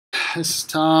This is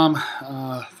Tom.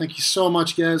 Thank you so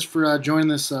much, guys, for joining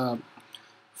this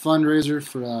fundraiser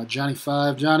for Johnny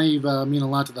 5. Johnny, you've mean a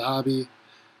lot to the hobby.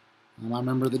 I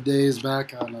remember the days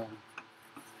back on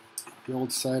the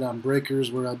old site on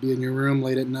Breakers where I'd be in your room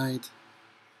late at night.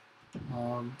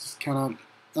 I was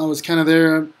kind of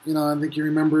there. I think you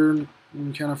remember when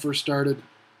we kind of first started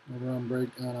over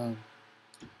on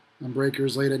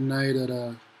Breakers late at night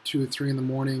at 2 or 3 in the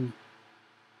morning.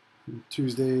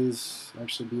 Tuesdays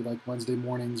actually be like Wednesday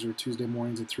mornings or Tuesday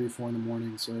mornings at 3 or 4 in the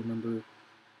morning. So I remember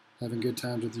having good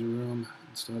times with your room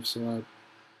and stuff. So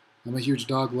I'm a huge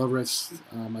dog lover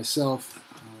myself.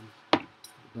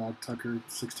 Dog Tucker,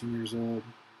 16 years old,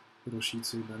 little Shih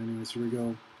Tzu. But anyways, here we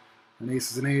go. On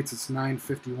Aces and Eights, it's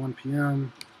 9:51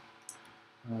 p.m.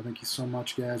 Thank you so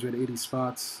much, guys. We had 80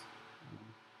 spots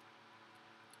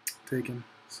taken.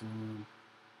 So I'm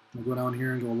gonna go down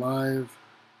here and go live.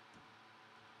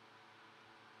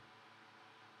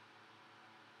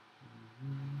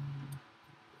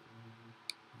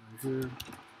 Here.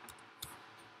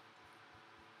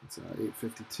 It's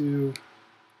 8:52.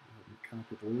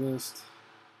 Copy the list.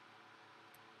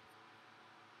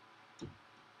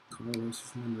 Carlos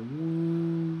is number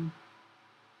 1.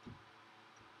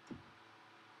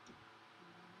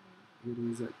 It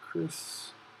is at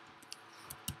Chris.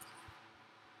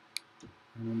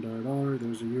 And $1.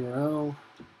 There's a URL.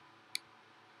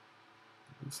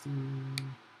 Listing.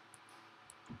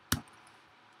 There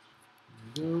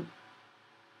we go.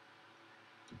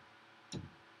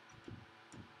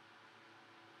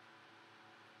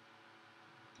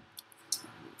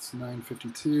 It's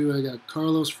 9:52. I got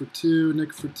Carlos for 2,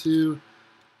 Nick for 2,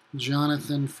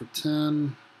 Jonathan for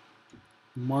 10,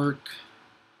 Mark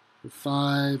for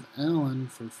 5, Alan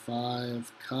for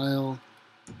 5, Kyle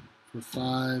for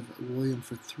 5, William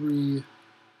for 3,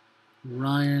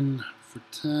 Ryan for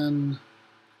 10,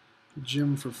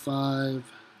 Jim for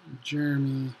 5,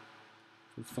 Jeremy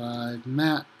for 5,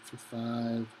 Matt for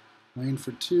 5, Wayne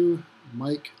for 2,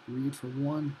 Mike Reed for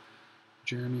 1,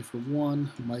 Jeremy for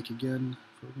 1, Mike again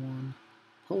for 1,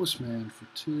 Postman for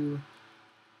 2,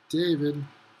 David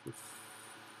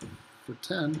for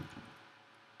 10.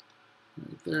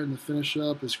 Right there, and the finish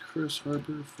up is Chris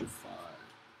Harper for 5.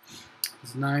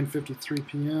 It's 9:53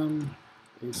 p.m.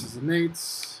 Aces and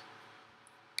Eights.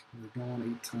 We're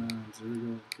going 8 times. There we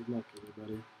go. Good luck,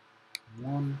 everybody.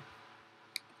 1.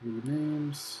 Here are the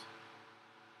names.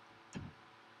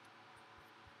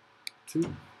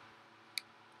 2.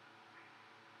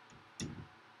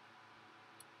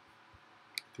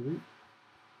 3.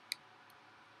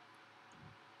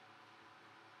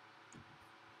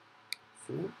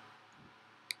 4.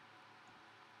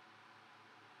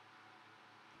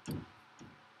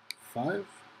 5.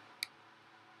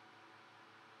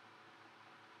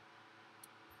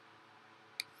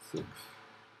 6.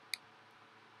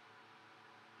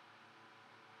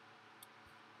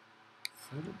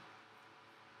 7.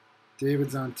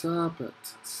 David's on top at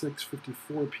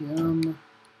 6:54 p.m.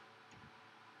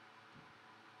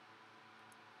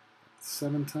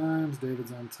 7 times.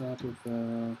 David's on top with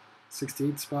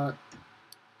 68 spot.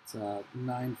 It's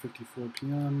 9:54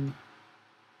 p.m.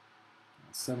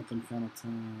 7th and final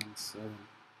time. 7.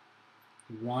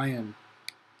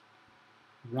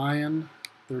 Ryan,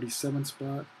 37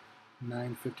 spot.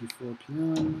 9:54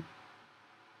 p.m.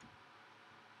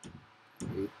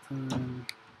 8th time.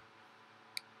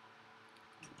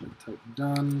 Type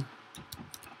done.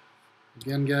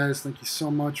 Again, guys, thank you so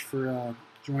much for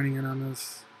joining in on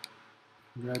this.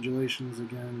 Congratulations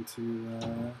again to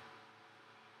the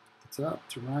top,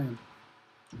 to Ryan.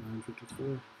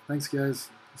 9:54. Thanks, guys.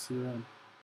 See you around.